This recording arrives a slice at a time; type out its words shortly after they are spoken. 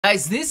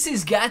Guys, this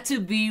has got to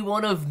be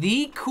one of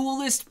the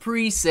coolest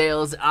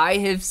pre-sales I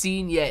have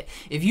seen yet.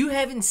 If you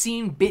haven't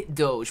seen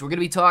BitDoge, we're going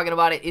to be talking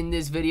about it in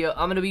this video.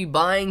 I'm going to be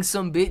buying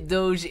some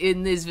BitDoge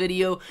in this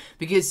video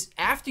because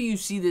after you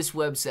see this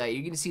website,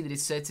 you're going to see that it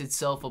sets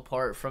itself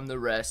apart from the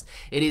rest.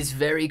 It is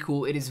very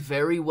cool. It is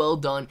very well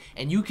done,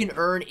 and you can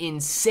earn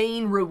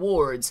insane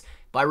rewards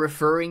by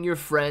referring your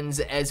friends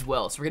as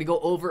well. So we're gonna go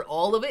over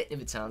all of it. If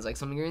it sounds like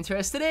something you're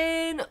interested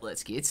in,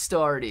 let's get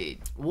started.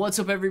 What's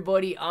up,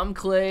 everybody? I'm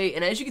Clay,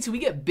 and as you can see, we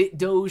get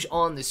BitDoge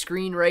on the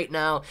screen right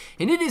now,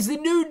 and it is the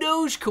new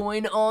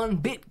Dogecoin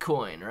on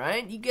Bitcoin,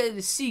 right? You got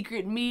a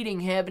secret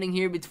meeting happening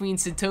here between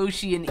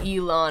Satoshi and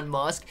Elon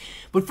Musk.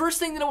 But first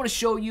thing that I want to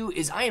show you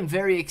is I am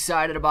very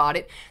excited about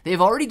it.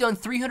 They've already done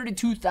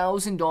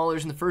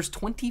 $302,000 in the first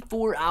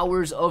 24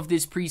 hours of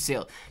this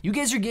pre-sale. You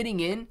guys are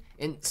getting in,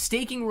 and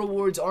staking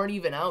rewards aren't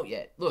even out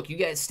yet. Look, you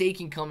got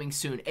staking coming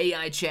soon,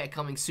 AI chat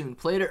coming soon,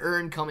 play to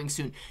earn coming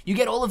soon. You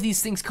get all of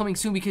these things coming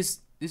soon because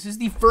this is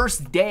the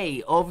first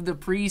day of the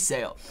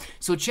pre-sale.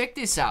 So check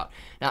this out.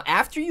 Now,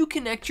 after you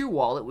connect your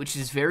wallet, which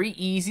is very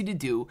easy to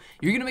do,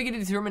 you're going to make a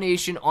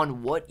determination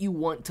on what you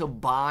want to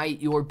buy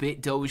your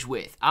BitDoge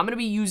with. I'm going to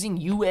be using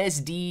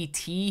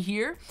USDT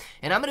here,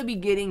 and I'm going to be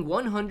getting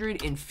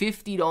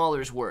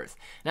 $150 worth.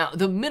 Now,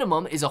 the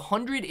minimum is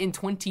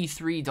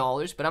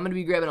 $123, but I'm going to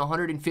be grabbing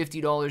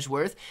 $150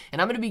 worth,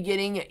 and I'm going to be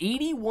getting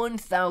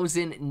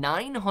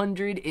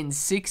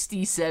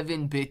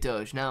 81,967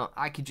 BitDoge. Now,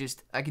 I could do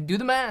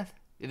the math.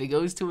 If it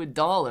goes to $1, I'm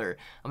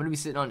going to be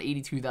sitting on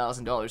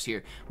 $82,000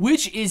 here,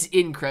 which is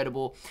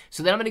incredible.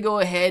 So then I'm going to go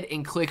ahead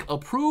and click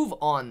approve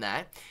on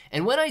that.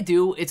 And when I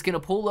do, it's going to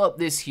pull up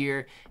this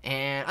here.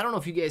 And I don't know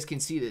if you guys can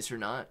see this or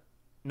not.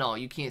 No,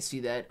 you can't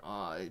see that.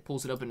 It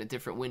pulls it up in a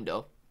different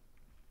window.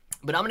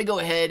 But I'm going to go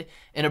ahead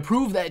and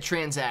approve that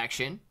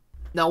transaction.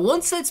 Now,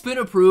 once that's been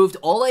approved,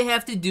 all I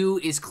have to do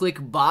is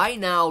click buy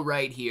now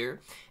right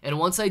here. And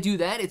once I do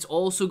that, it's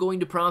also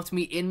going to prompt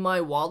me in my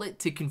wallet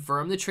to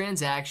confirm the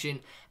transaction.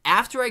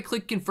 After I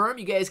click confirm,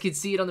 you guys can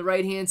see it on the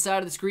right-hand side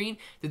of the screen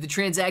that the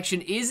transaction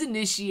is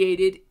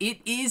initiated. It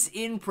is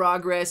in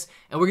progress,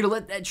 and we're going to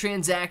let that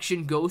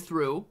transaction go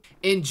through.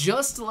 And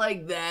just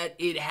like that,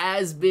 it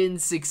has been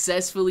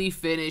successfully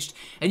finished.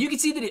 And you can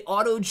see that it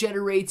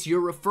auto-generates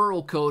your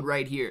referral code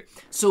right here.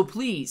 So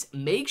please,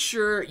 make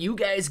sure you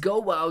guys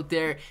go out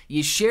there,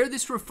 you share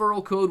this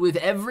referral code with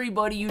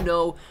everybody you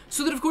know,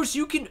 so that, of course,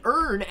 you can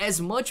earn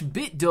as much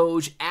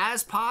BitDoge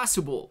as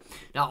possible.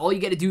 Now, all you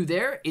got to do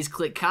there is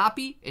click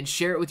copy and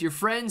share it with your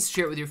friends,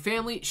 share it with your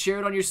family, share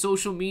it on your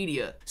social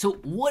media. So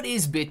what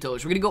is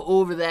BitDoge? We're going to go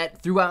over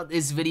that throughout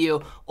this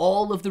video,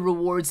 all of the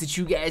rewards that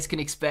you guys can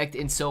expect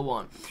and so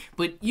on.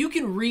 But you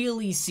can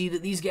really see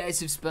that these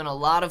guys have spent a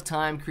lot of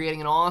time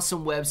creating an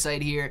awesome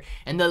website here,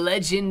 and the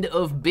legend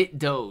of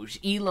BitDoge,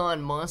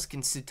 Elon Musk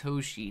and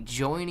Satoshi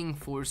joining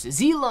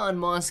forces. Elon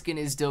Musk and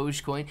his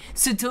Dogecoin,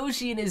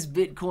 Satoshi and his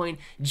Bitcoin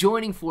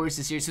joining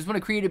forces here. So when I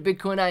created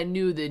Bitcoin, I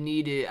knew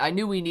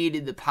we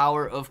needed the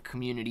power of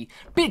community.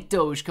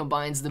 BitDoge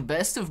combines the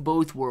best of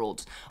both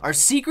worlds. Our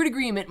secret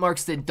agreement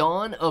marks the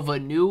dawn of a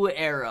new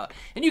era.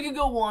 And you can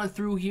go on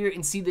through here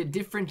and see the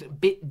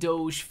different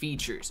BitDoge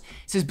features.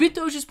 It says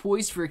BitDoge is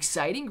poised for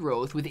exciting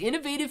growth with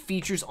innovative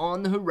features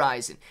on the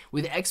horizon.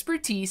 With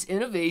expertise,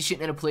 innovation,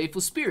 and a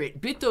playful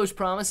spirit, BitDoge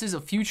promises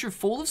a future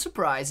full of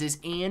surprises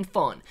and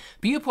fun.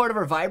 Be a part of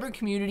our vibrant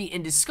community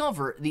and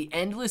discover the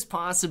endless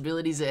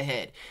possibilities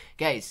ahead.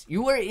 Guys,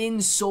 you are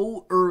in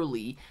so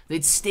early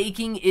that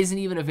staking isn't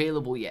even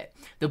available yet.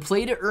 The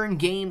play-to-earn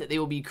game that they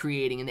will be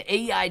creating and the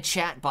AI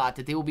chatbot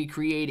that they will be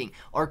creating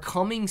are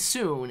coming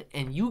soon,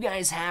 and you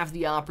guys have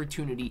the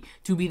opportunity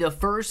to be the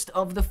first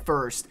of the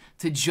first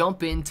to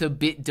jump into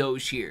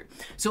BitDoge here.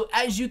 So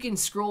as you can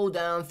scroll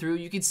down through,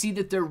 you can see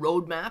that their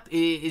roadmap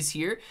is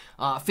here.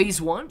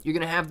 Phase 1, you're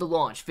going to have the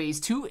launch. Phase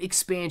 2,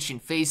 expansion.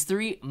 Phase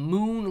 3,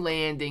 moon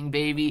landing,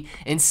 baby.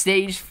 And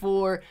Stage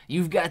 4,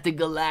 you've got the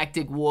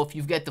Galactic Wolf.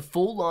 You've got the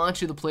full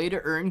launch of the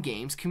play-to-earn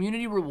games,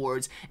 community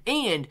rewards,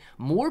 and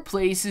more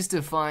places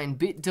to find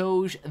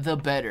BitDoge, the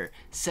better.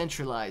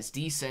 Centralized,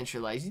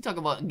 decentralized. You talk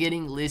about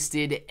getting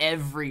listed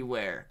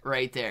everywhere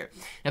right there.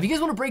 Now, if you guys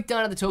want to break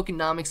down the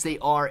tokenomics, they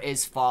are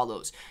as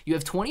follows. You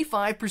have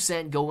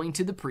 25% going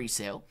to the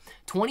pre-sale.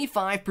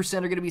 25%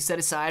 are going to be set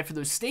aside for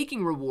those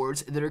staking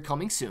rewards that are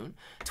coming soon.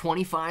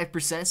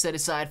 25% set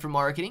aside for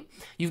marketing.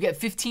 You've got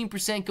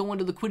 15% going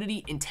to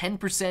liquidity and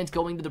 10%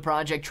 going to the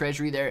project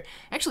treasury there.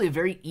 Actually, a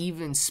very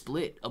even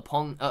split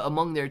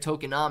among their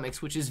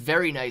tokenomics, which is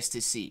very nice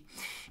to see.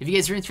 If you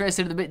guys are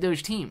interested in the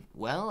BitDoge team,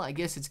 well, I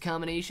guess it's a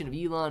combination of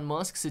Elon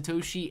Musk,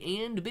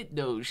 Satoshi, and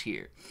BitDoge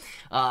here.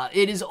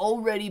 It has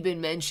already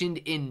been mentioned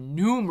in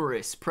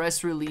numerous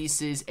press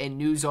releases and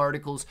news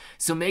articles,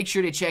 so make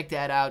sure to check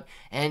that out,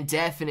 and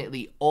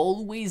definitely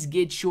always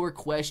get your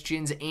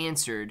questions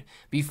answered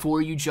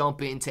before you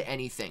jump into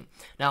anything.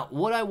 Now,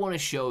 what I want to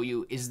show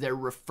you is their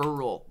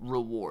referral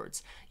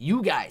rewards.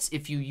 You guys,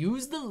 if you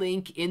use the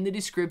link in the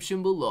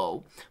description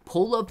below,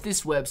 pull up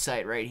this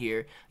website right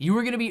here, you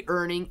are going to be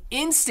earning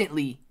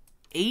instantly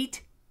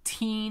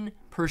 18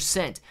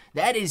 4%.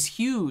 That is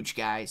huge,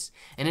 guys.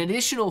 An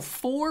additional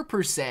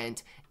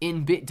 4%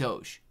 in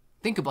BitDoge.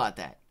 Think about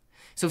that.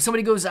 So if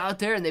somebody goes out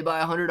there and they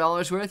buy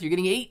 $100 worth, you're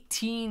getting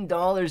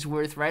 $18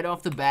 worth right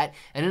off the bat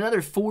and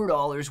another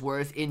 $4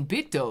 worth in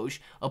BitDoge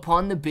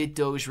upon the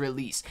BitDoge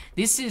release.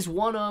 This is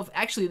one of,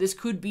 actually this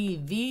could be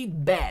the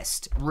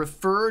best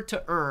refer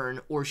to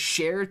earn or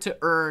share to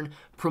earn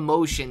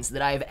promotions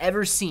that I've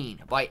ever seen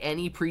by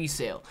any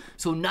pre-sale.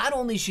 So not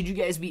only should you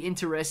guys be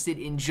interested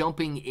in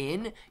jumping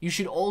in, you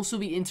should also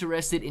be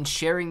interested in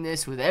sharing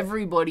this with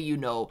everybody you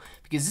know,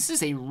 because this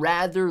is a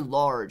rather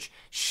large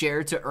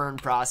share to earn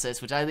process,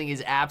 which I think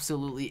is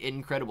absolutely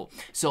incredible.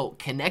 So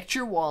connect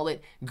your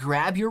wallet,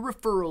 grab your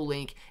referral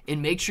link,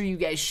 and make sure you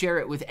guys share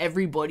it with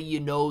everybody you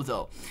know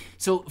though.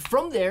 So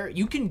from there,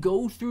 you can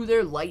go through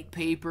their light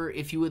paper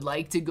if you would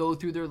like to go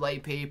through their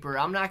light paper.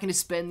 I'm not going to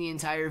spend the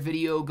entire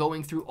video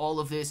going through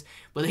all of this,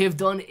 but they have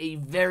done a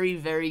very,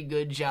 very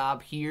good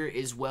job here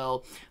as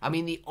well. I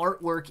mean, the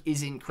artwork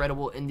is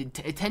incredible, and the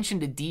attention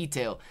to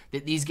detail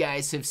that these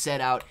guys have set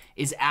out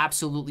is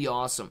absolutely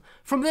awesome.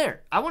 From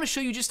there, I want to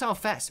show you just how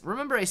fast.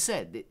 Remember I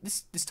said that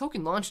this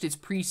token launched its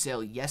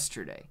pre-sale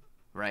yesterday,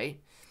 right?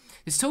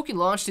 This token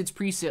launched its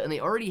pre-sale, and they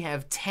already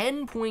have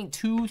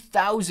 10.2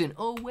 thousand.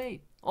 Oh,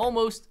 wait.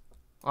 Almost.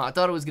 Oh, I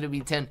thought it was going to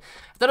be 10. I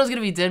thought it was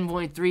going to be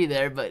 10.3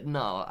 there, but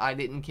no, I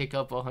didn't kick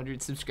up 100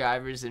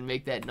 subscribers and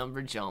make that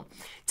number jump.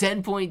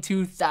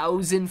 10.2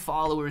 thousand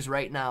followers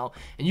right now,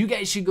 and you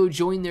guys should go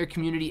join their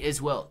community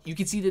as well. You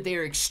can see that they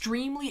are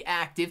extremely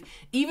active.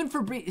 Even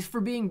for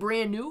being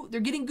brand new, they're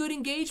getting good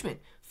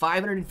engagement.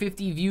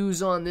 550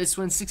 views on this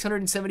one,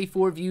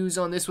 674 views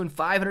on this one,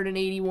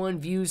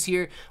 581 views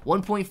here,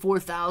 1.4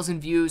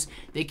 thousand views.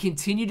 They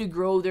continue to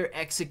grow their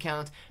X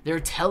account, their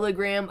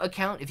Telegram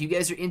account. If you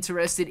guys are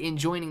interested in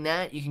joining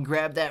that, you can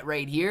grab that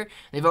right here.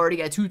 They've already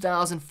got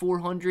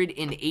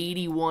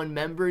 2,481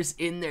 members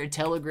in their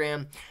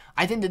Telegram.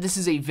 I think that this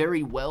is a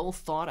very well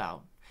thought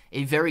out,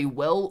 a very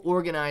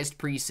well-organized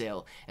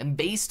pre-sale, and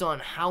based on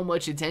how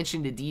much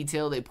attention to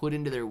detail they put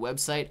into their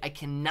website, I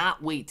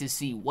cannot wait to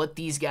see what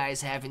these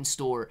guys have in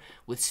store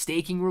with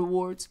staking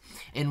rewards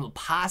and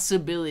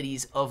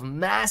possibilities of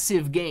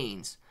massive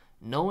gains,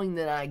 knowing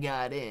that I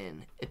got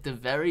in at the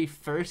very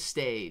first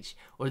stage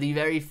or the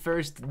very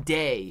first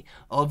day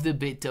of the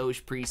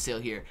BitDoge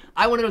pre-sale here.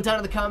 I want to know down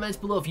in the comments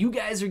below if you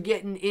guys are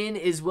getting in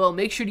as well.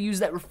 Make sure to use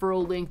that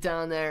referral link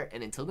down there,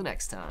 and until the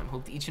next time,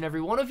 hope that each and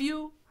every one of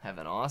you have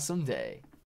an awesome day.